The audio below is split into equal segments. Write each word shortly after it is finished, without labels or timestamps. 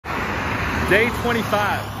Day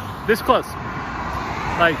 25, this close.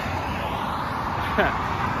 Like,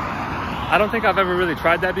 I don't think I've ever really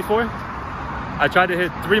tried that before. I tried to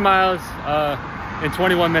hit 3 miles in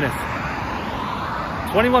 21 minutes.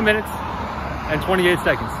 21 minutes and 28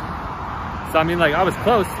 seconds. So I mean, like, I was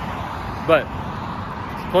close, but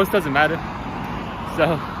close doesn't matter.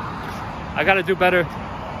 So I gotta do better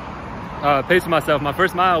pacing myself. My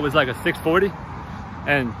first mile was like a 6:40,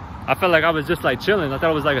 and I felt like I was just like chilling. I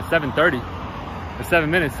thought it was like a 7:30 or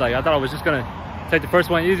 7 minutes. Like, I thought I was just gonna take the first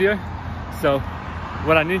one easier. So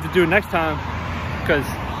what I need to do next time, because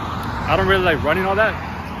I don't really like running all that.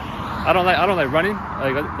 I don't like running.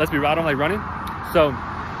 Like, let's be real, I don't like running. So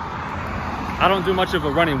I don't do much of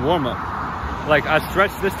a running warm-up. Like, I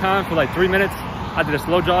stretched this time for like 3 minutes. I did a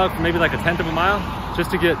slow jog for maybe like a 1/10 of a mile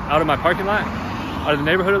just to get out of my parking lot, out of the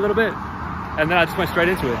neighborhood a little bit. And then I just went straight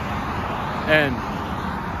into it. And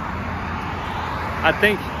I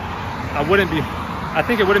think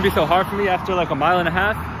it wouldn't be so hard for me after like a mile and a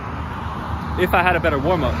half if I had a better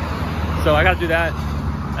warm-up. So I gotta do that.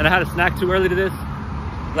 And I had a snack too early to this.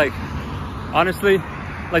 Like, honestly,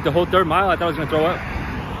 like the whole 3rd mile, I thought I was gonna throw up.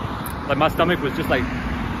 Like, my stomach was just like,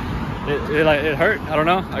 it hurt. I don't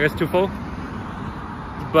know, I guess too full.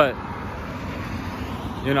 But,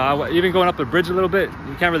 you know, even going up the bridge a little bit,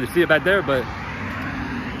 you can't really see it back there, but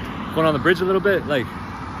going on the bridge a little bit, like,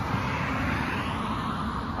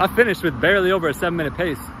 I finished with barely over a 7-minute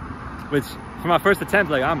pace, which for my first attempt,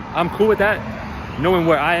 like, I'm cool with that. Knowing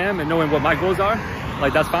where I am and knowing what my goals are,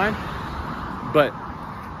 like, that's fine. But,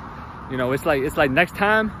 you know, it's like next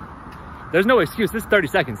time, there's no excuse. This is 30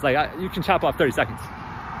 seconds. Like, you can chop off 30 seconds.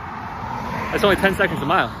 That's only 10 seconds a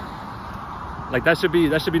mile. Like, that should be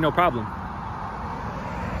no problem.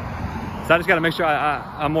 So I just gotta make sure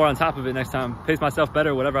I'm more on top of it next time. Pace myself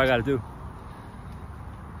better, whatever I gotta do.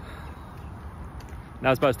 Now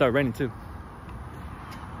it's about to start raining too.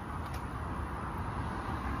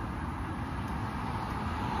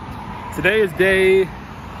 Today is day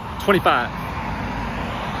 25.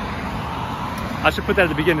 I should put that at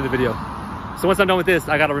the beginning of the video. So once I'm done with this,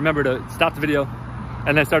 I gotta remember to stop the video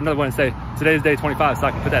and then start another one and say, today is day 25, so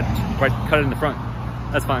I can put that right, cut it in the front.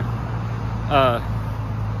 That's fine.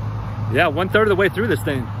 Yeah, 1/3 of the way through this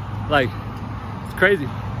thing. Like, it's crazy.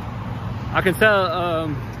 I can tell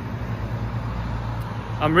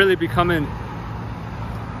I'm really becoming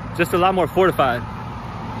just a lot more fortified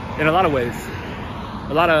in a lot of ways.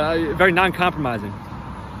 A lot of very non-compromising,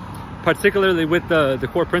 particularly with the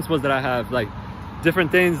core principles that I have, like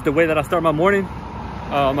different things, the way that I start my morning,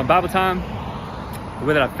 my Bible time, the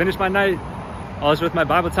way that I finish my night, also with my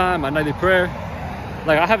Bible time, my nightly prayer.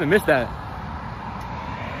 Like, I haven't missed that.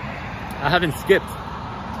 I haven't skipped.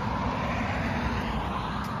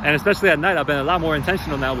 And especially at night, I've been a lot more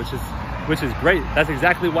intentional now, which is great. That's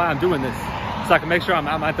exactly why I'm doing this. So I can make sure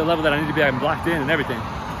I'm at the level that I need to be. I'm blocked in and everything.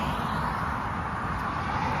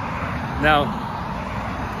 Now,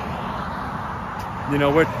 you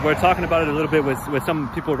know, we're talking about it a little bit with some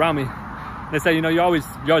people around me. They say, you know, you always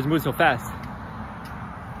move so fast.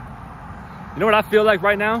 You know what I feel like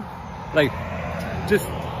right now? Like, just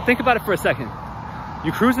think about it for a second.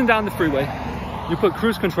 You're cruising down the freeway. You put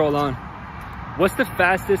cruise control on. What's the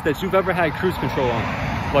fastest that you've ever had cruise control on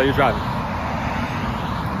while you're driving?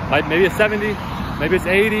 Like, maybe it's 70, maybe it's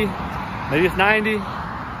 80, maybe it's 90.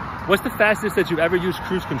 What's the fastest that you've ever used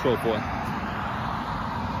cruise control for?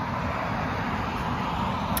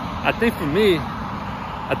 I think for me,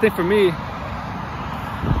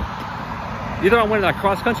 either on one of our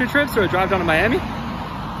cross-country trips or a drive down to Miami,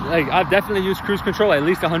 like, I've definitely used cruise control at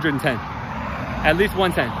least 110, at least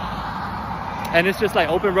 110. And it's just like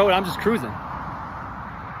open road, I'm just cruising.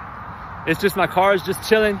 It's just my car is just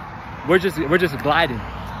chilling. We're just gliding.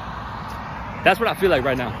 That's what I feel like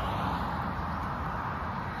right now.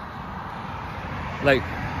 Like,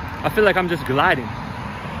 I feel like I'm just gliding,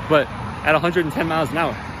 but at 110 miles an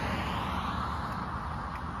hour.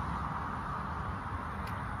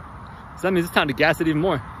 So that means it's time to gas it even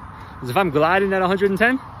more. Because if I'm gliding at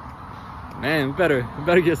 110, man, we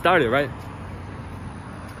better get started, right?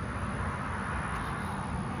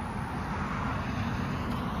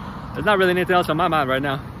 There's not really anything else on my mind right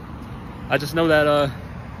now. I just know that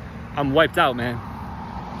I'm wiped out, man.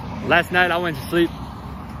 Last night I went to sleep.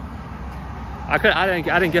 I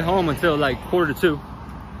didn't get home until like 1:45.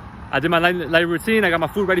 I did my nightly routine. I got my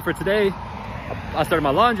food ready for today. I started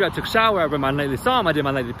my laundry. I took a shower. I read my nightly psalm. I did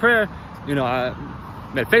my nightly prayer. You know, I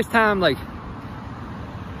made FaceTime. Like,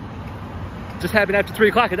 just happened after 3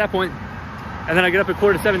 o'clock at that point. And then I get up at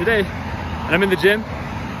 6:45 today, and I'm in the gym,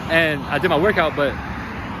 and I did my workout. But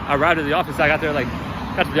I arrived at the office. I got to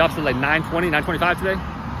the office at like 9:20, 9:25 today,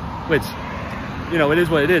 which you know, it is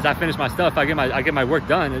what it is. I finish my stuff. I get my work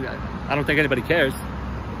done. And I don't think anybody cares.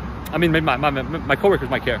 I mean, maybe my coworkers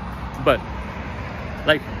might care, but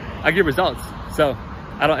like, I get results. So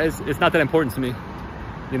it's not that important to me.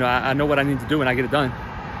 You know, I know what I need to do and I get it done.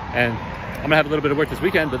 And I'm gonna have a little bit of work this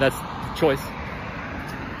weekend, but that's choice.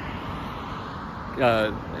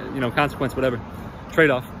 You know, consequence, whatever,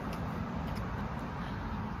 trade-off.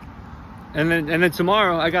 And then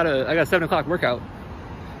tomorrow I got a 7 o'clock workout.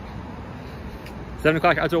 7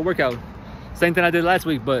 o'clock outdoor workout. Same thing I did last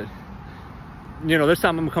week, but you know, this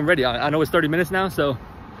time I'm gonna come ready. I know it's 30 minutes now, so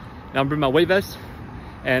I'm gonna bring my weight vest.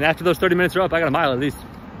 And after those 30 minutes are up, I got a mile at least.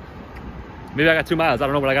 Maybe I got 2 miles. I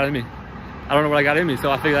don't know what I got in me. So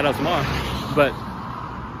I'll figure that out tomorrow. But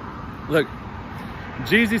look,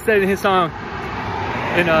 Jeezy said in his song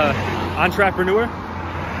in Entrepreneur,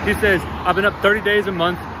 he says, I've been up 30 days a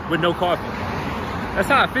month with no coffee. That's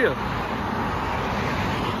how I feel.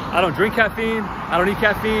 I don't drink caffeine. I don't eat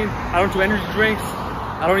caffeine. I don't do energy drinks.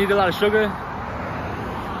 I don't eat a lot of sugar.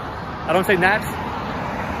 I don't take naps.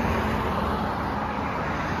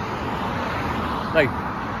 Like,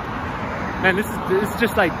 man, this is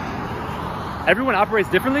just like, everyone operates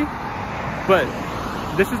differently, but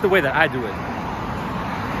this is the way that I do it.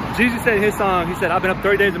 Jeezy said in his song, he said, I've been up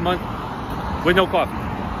 30 days a month with no coffee.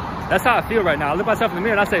 That's how I feel right now. I look myself in the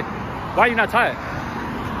mirror and I say, why are you not tired?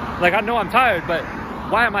 Like, I know I'm tired, but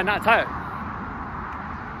why am I not tired?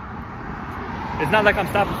 It's not like I'm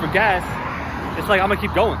stopping for gas. It's like I'm gonna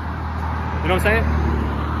keep going. You know what I'm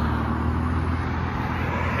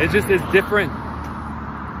saying? It just is different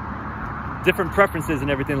preferences and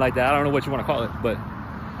everything like that. I don't know what you want to call it, but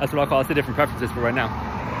that's what I'll call it. It's the different preferences for right now.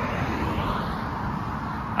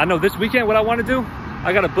 I know this weekend what I want to do.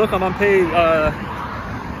 I got a book I'm on page.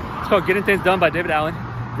 It's called Getting Things Done by David Allen.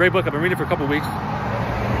 Great book. I've been reading it for a couple weeks.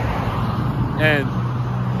 And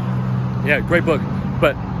yeah, great book.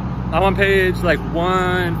 But I'm on page like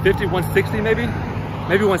 150, 160 maybe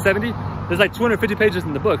 170. There's like 250 pages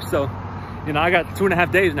in the book. So, you know, I got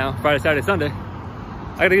 2.5 days now, Friday, Saturday, Sunday.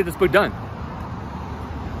 I gotta get this book done.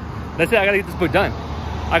 That's it, I gotta get this book done.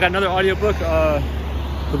 I got another audiobook,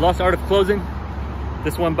 The Lost Art of Closing.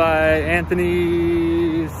 This one by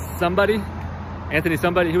Anthony somebody.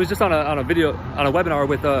 He was just on a video, on a webinar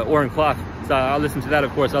with Oren Clough. So I'll listen to that,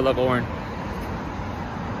 of course. I love Oren.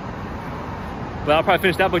 But I'll probably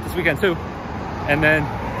finish that book this weekend too. And then,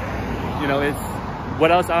 you know, it's, what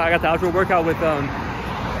else? I got the outdoor workout with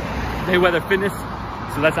Mayweather Fitness.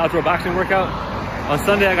 So that's the outdoor boxing workout. On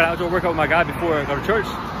Sunday, I got an outdoor workout with my guy before I go to church.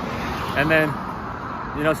 And then,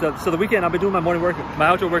 you know, so the weekend I've been doing my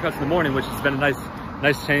outdoor workouts in the morning, which has been a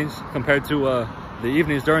nice change compared to the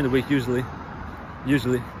evenings during the week usually.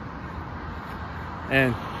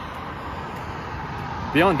 And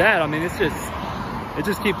beyond that, I mean, it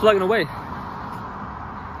just keeps plugging away.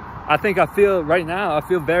 I think I feel right now, I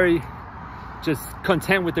feel very just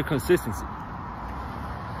content with the consistency.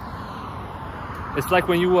 It's like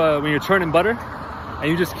when you're churning butter and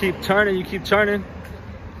you just keep churning,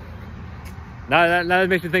 Now that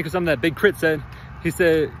makes me think of something that Big Crit said. He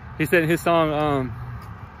said in his song,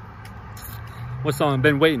 what song?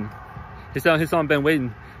 Been Waiting. He said on his song Been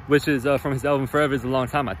Waiting, which is from his album Forever Is a Long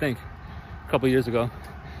Time, I think, a couple years ago.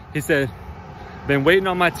 He said, been waiting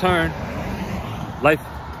on my turn, life.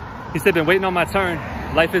 He said, been waiting on my turn,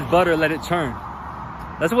 life is butter, let it churn.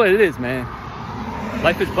 That's what it is, man.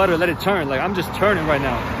 Life is butter, let it churn. Like, I'm just churning right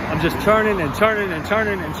now. I'm just churning and churning and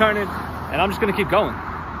churning and churning, and I'm just gonna keep going.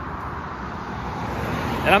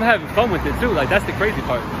 And I'm having fun with it too. Like, that's the crazy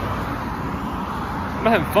part. I'm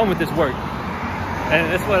having fun with this work. And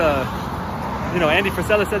that's what, you know, Andy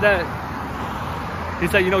Frisella said that. He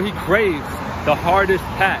said, you know, he craves the hardest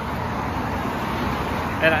path.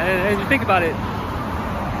 And you think about it,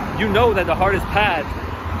 you know that the hardest path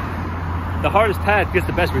gets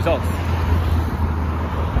the best results.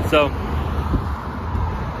 So,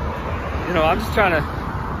 you know, I'm just trying to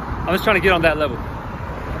get on that level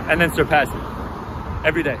and then surpass it.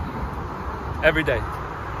 Every day.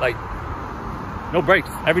 Like, no breaks,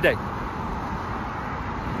 every day.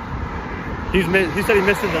 He said he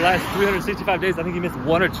missed in the last 365 days. I think he missed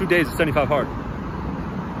 1 or 2 days of 75 hard.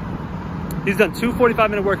 He's done 2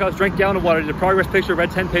 45-minute workouts, drank a gallon of water, did a progress picture,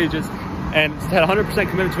 read 10 pages, and had 100%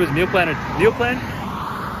 commitment to his meal plan.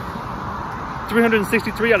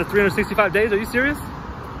 363 out of 365 days. Are you serious?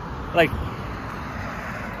 Like,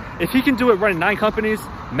 if he can do it running 9 companies,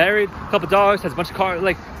 married, a couple dogs, has a bunch of cars,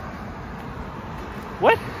 like,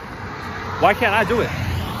 what? Why can't I do it?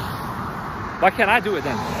 Why can't I do it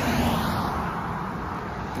then?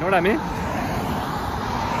 You know what I mean?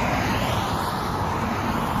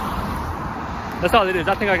 That's all it is.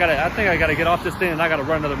 I think I gotta get off this thing and I gotta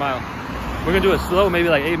run another mile. We're gonna do it slow, maybe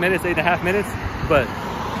like 8 minutes, 8.5 minutes, but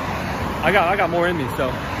I got more in me, so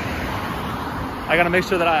I gotta make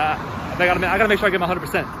sure that I gotta make sure I get my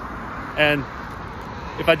 100%. And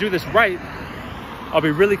if I do this right, I'll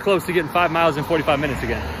be really close to getting 5 miles in 45 minutes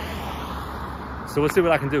again. So we'll see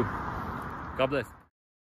what I can do. God bless.